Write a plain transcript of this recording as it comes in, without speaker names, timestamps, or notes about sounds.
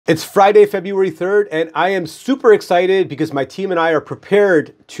It's Friday, February 3rd, and I am super excited because my team and I are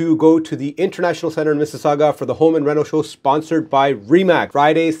prepared to go to the International Centre in Mississauga for the Home and Reno Show sponsored by RE/MAX.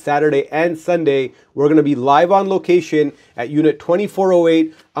 Friday, Saturday, and Sunday, we're going to be live on location at Unit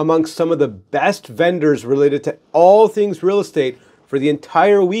 2408 amongst some of the best vendors related to all things real estate for the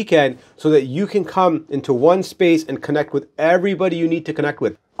entire weekend so that you can come into one space and connect with everybody you need to connect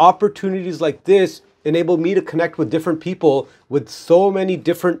with. Opportunities like this enable me to connect with different people with so many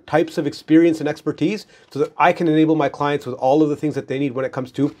different types of experience and expertise so that I can enable my clients with all of the things that they need when it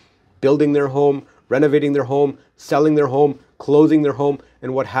comes to building their home, renovating their home, selling their home, closing their home,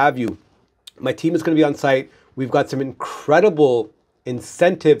 and what have you. My team is going to be on site. We've got some incredible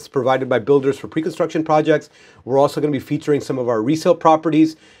incentives provided by builders for pre-construction projects. We're also going to be featuring some of our resale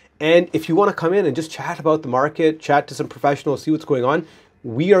properties. And if you want to come in and just chat about the market, chat to some professionals, see what's going on,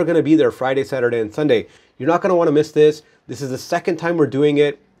 we are going to be there Friday, Saturday, and Sunday. You're not going to want to miss this. This is the second time we're doing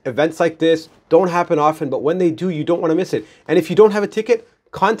it. Events like this don't happen often, but when they do, you don't want to miss it. And if you don't have a ticket,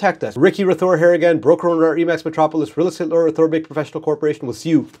 contact us. Ricky Rathor here again, broker owner at RE/MAX Metropolis, real estate lawyer, Rathor Big Professional Corporation. We'll see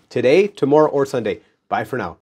you today, tomorrow, or Sunday. Bye for now.